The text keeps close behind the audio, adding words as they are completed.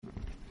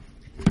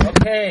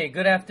Okay,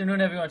 good afternoon,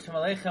 everyone.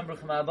 Shalom Aleichem,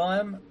 Bruchim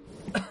Abayim.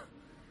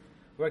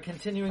 We're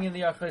continuing in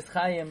the Orchos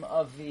Chaim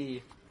of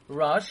the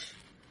Rosh,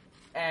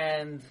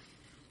 and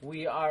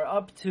we are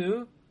up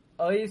to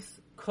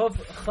Ois Kuf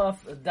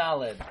Chaf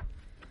Daled.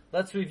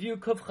 Let's review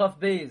Kuf Chaf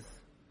Beis.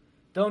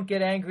 Don't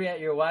get angry at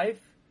your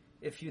wife.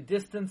 If you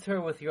distance her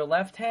with your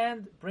left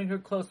hand, bring her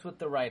close with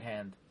the right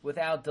hand,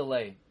 without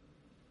delay.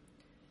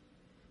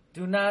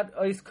 Do not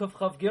Ois Kuf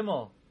Chaf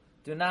Gimel.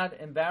 Do not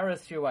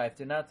embarrass your wife.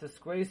 Do not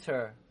disgrace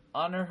her.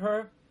 Honor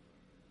her,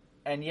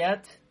 and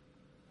yet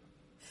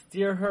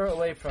steer her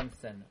away from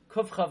sin.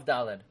 Kuf Chav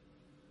Daled.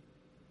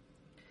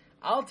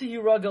 Al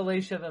tihirag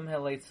aleishav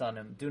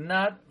heletzanim. Do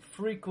not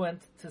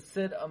frequent to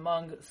sit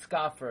among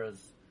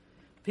scoffers,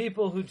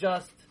 people who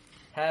just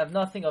have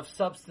nothing of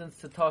substance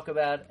to talk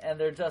about, and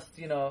they're just,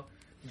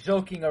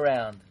 joking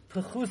around.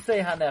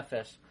 Pechusei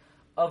hanefesh,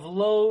 of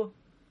low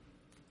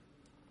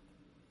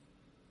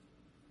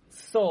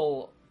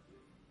soul.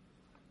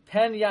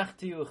 Pen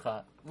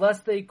yachtiyucha,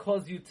 lest they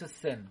cause you to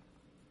sin.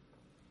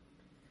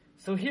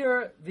 So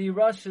here, the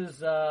Rosh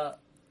is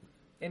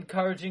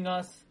encouraging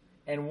us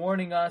and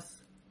warning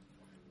us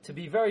to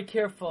be very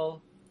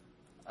careful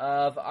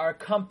of our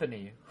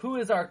company. Who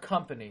is our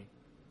company?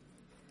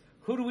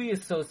 Who do we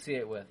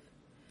associate with?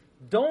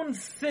 Don't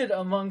sit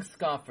among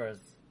scoffers.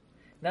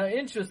 Now,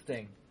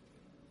 interesting.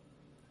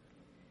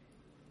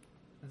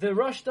 The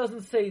Rosh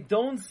doesn't say,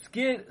 don't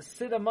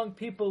sit among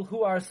people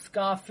who are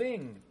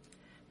scoffing.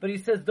 But he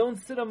says, don't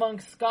sit among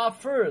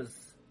scoffers.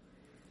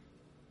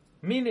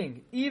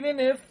 Meaning, even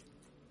if,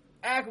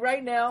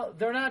 right now,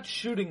 they're not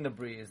shooting the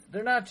breeze.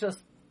 They're not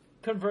just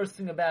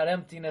conversing about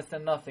emptiness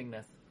and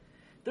nothingness.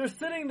 They're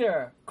sitting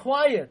there,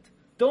 quiet.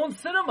 Don't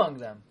sit among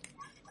them.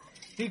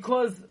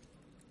 Because,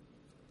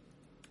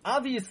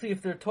 obviously,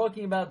 if they're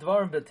talking about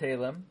Dvarim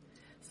B'Telem,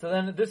 so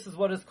then this is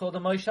what is called a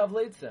Moshav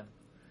Leitzim.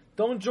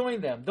 Don't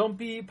join them. Don't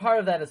be part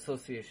of that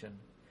association.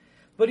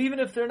 But even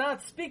if they're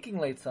not speaking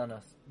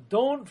Leitzanos,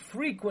 don't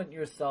frequent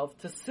yourself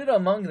to sit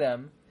among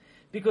them,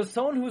 because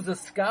someone who's a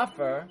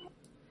scoffer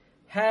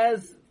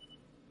has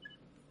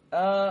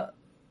has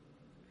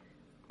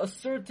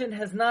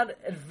not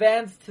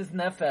advanced his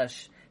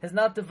nefesh, has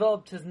not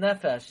developed his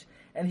nefesh,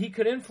 and he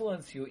could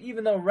influence you,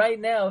 even though right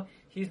now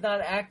he's not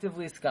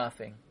actively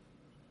scoffing.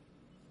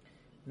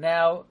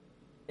 Now,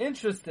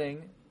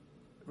 interesting,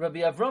 Rabbi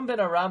Avram ben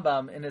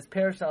Arambam in his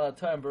Perush al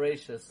Torah and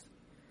Bereshis,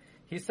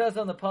 he says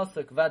on the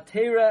pasuk,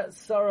 "Vatera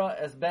Sarah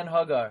as ben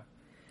Hagar."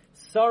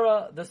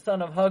 Sarah, the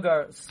son of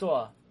Hagar,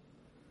 saw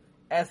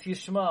as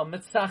Yishmael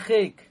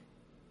mitzachek,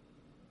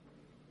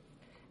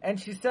 and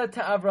she said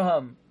to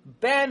Abraham,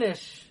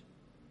 "Banish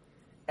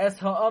es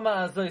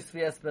ha'ama azois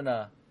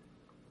v'esbena."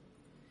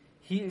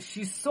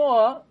 She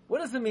saw. What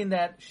does it mean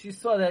that she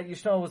saw that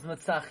Yishmael was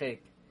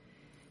mitzachek?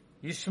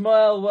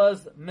 Yishmael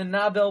was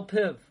menabel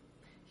piv.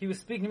 He was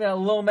speaking about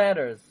low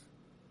matters,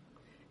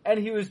 and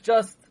he was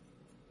just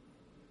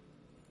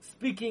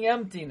speaking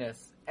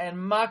emptiness and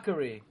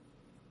mockery,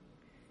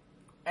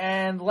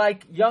 and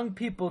like young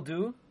people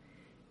do,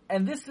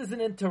 and this is an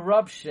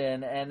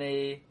interruption and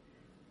a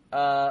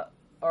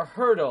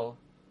hurdle,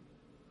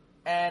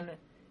 and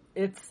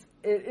it's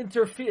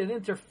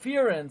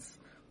interference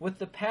with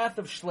the path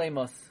of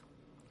Shleimus.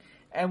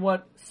 And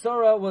what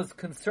Sarah was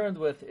concerned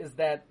with is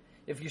that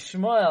if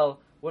Yishmael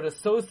would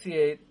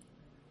associate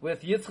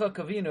with Yitzchak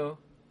Avinu,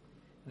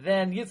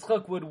 then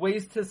Yitzchak would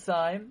waste his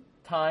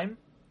time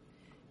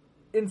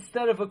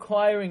instead of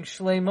acquiring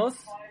Shleimus,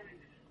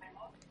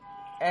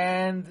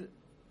 and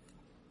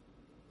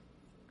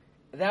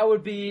that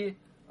would be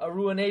a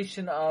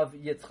ruination of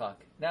Yitzchak.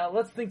 Now,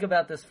 let's think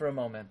about this for a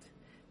moment,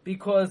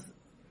 because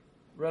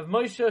Rav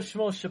Moshe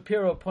Shmuel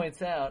Shapiro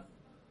points out,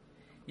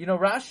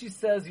 Rashi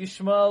says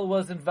Yishmael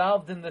was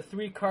involved in the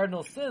three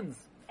cardinal sins,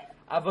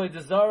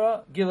 Avodah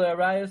Zarah, Gilui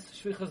Arayos,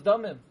 Shvichas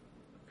Damim.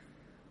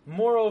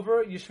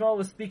 Moreover, Yishmael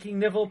was speaking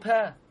nivel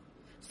peh.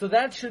 So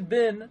that should have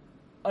been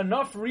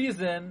enough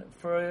reason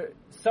for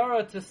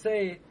Sarah to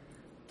say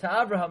to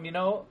Abraham,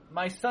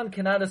 my son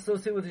cannot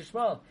associate with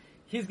Ishmael.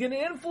 He's going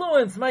to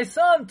influence my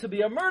son to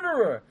be a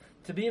murderer,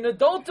 to be an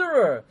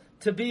adulterer,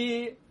 to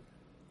be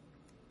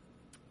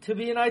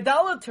an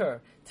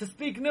idolater, to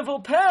speak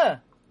nivel peh.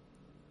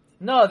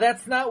 No,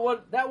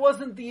 that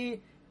wasn't the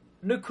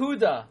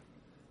nakuda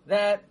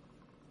that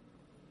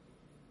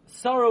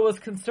Sarah was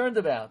concerned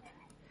about.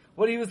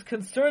 What he was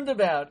concerned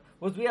about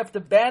was we have to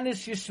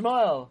banish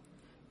Yishmael,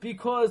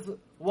 because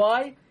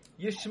why?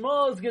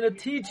 Yishmael is going to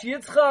teach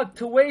Yitzchak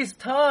to waste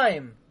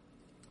time.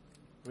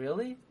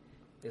 Really?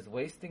 Is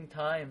wasting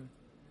time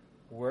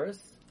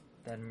worse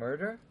than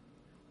murder?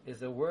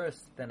 Is it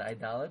worse than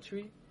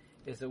idolatry?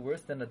 Is it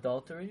worse than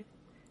adultery?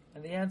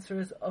 And the answer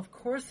is, of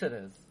course it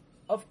is.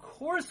 Of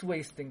course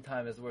wasting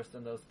time is worse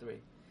than those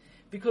three.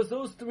 Because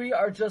those three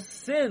are just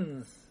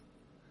sins.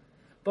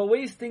 But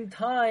wasting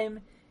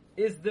time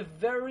is the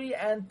very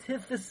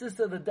antithesis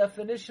of the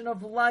definition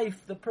of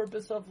life. The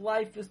purpose of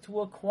life is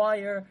to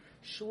acquire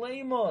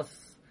shleimus.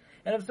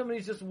 And if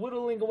somebody's just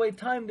whittling away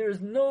time,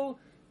 there's no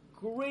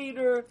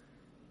greater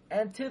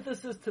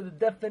antithesis to the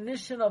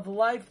definition of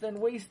life than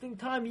wasting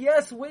time.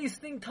 Yes,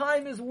 wasting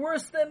time is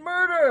worse than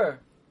murder.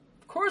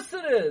 Of course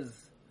it is.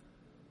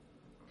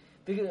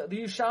 The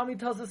Yerushalmi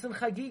tells us in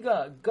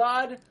Chagiga,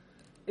 God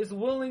is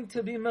willing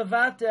to be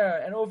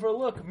mevater and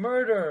overlook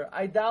murder,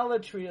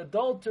 idolatry,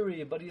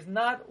 adultery, but He's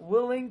not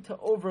willing to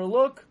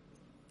overlook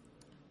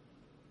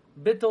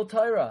bittul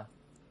Torah.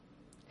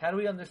 How do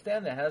we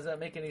understand that? How does that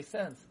make any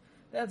sense?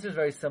 The answer is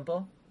very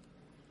simple.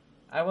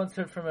 I once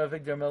heard from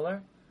Avigdor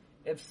Miller,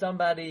 if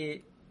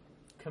somebody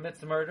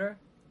commits murder,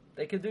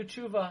 they could do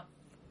tshuva.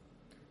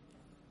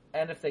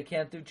 And if they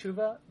can't do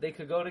tshuva, they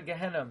could go to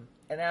Gehenna.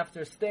 And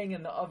after staying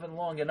in the oven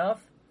long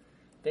enough,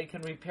 they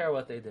can repair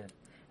what they did.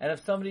 And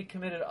if somebody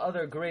committed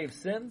other grave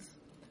sins,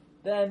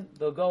 then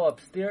they'll go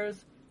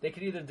upstairs. They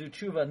could either do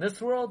tshuva in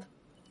this world,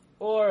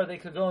 or they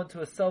could go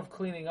into a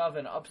self-cleaning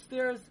oven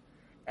upstairs,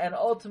 and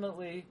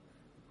ultimately,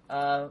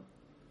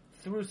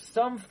 through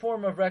some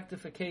form of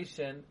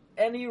rectification,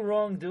 any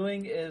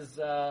wrongdoing is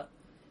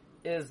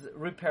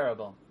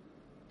repairable.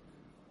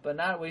 But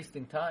not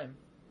wasting time.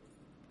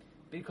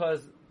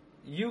 Because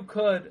you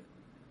could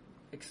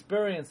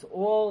experience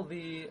all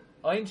the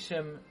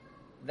einshim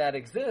that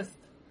exist,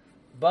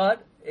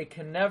 but it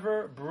can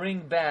never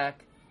bring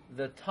back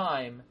the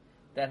time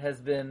that has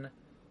been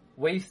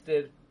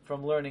wasted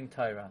from learning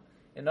Torah.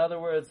 In other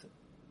words,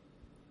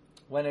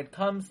 when it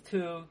comes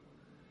to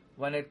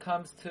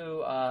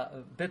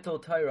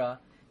bittul Torah,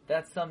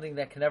 that's something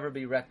that can never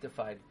be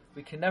rectified.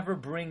 We can never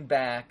bring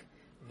back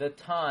the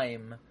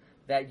time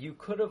that you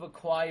could have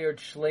acquired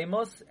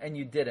shleimus and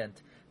you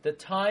didn't. The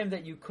time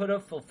that you could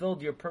have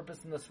fulfilled your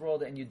purpose in this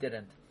world and you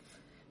didn't.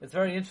 It's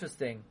very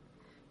interesting.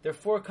 There are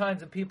 4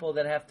 kinds of people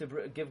that have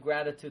to give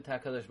gratitude to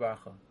HaKadosh Baruch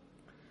Hu.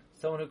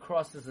 Someone who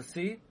crosses the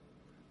sea,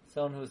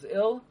 someone who's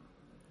ill,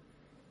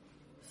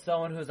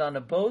 someone who's on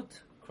a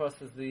boat,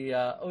 crosses the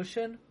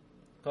ocean,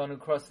 someone who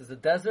crosses a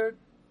desert,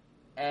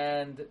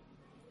 and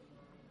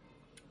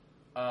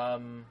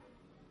someone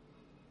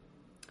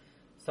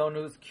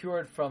who's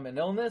cured from an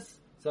illness,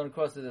 someone who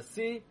crosses the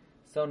sea,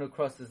 someone who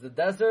crosses the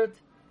desert,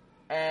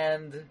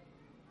 and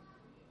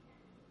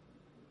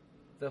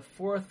the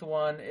 4th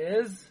one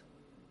is,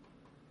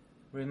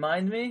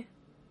 remind me?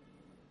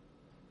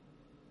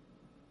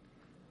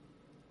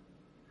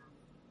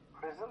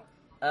 Prison?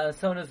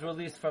 Someone is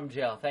released from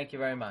jail. Thank you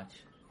very much.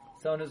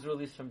 Someone is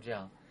released from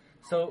jail.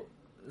 So,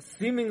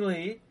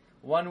 seemingly,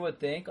 one would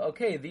think,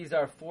 okay, these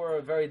are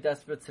 4 very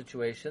desperate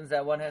situations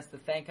that one has to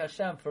thank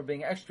Hashem for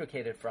being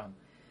extricated from.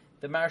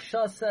 The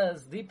Maharsha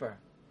says deeper.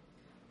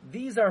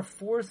 These are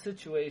 4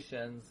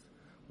 situations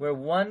where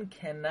one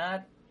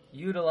cannot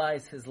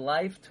utilize his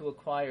life to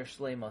acquire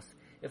shleimus.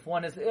 If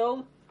one is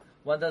ill,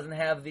 one doesn't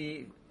have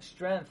the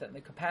strength and the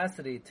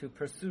capacity to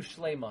pursue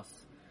shleimus,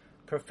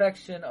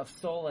 perfection of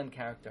soul and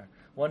character.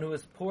 One who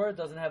is poor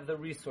doesn't have the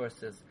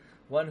resources.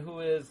 One who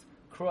is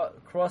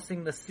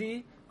crossing the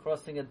sea,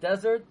 crossing a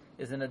desert,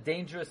 is in a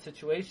dangerous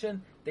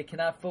situation. They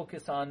cannot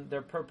focus on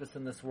their purpose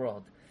in this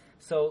world.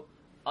 So,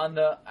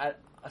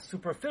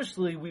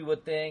 superficially, we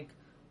would think,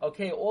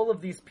 okay, all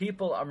of these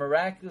people are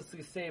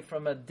miraculously saved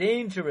from a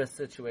dangerous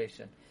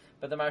situation.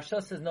 But the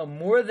Maharsha says, no,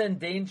 more than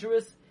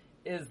dangerous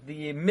is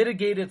the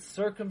mitigated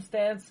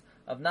circumstance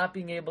of not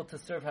being able to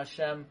serve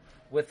Hashem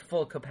with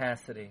full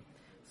capacity.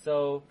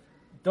 So,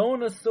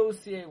 don't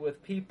associate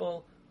with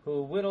people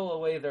who whittle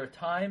away their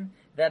time.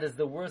 That is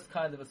the worst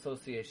kind of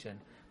association.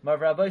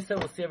 Marv Rabbi said,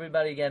 we'll see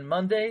everybody again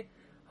Monday.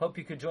 Hope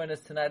you could join us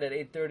tonight at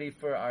 8:30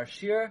 for our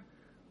shir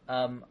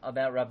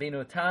about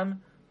Rabbeinu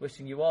Tam.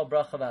 Wishing you all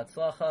bracha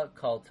v'atzlacha,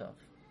 kol tov.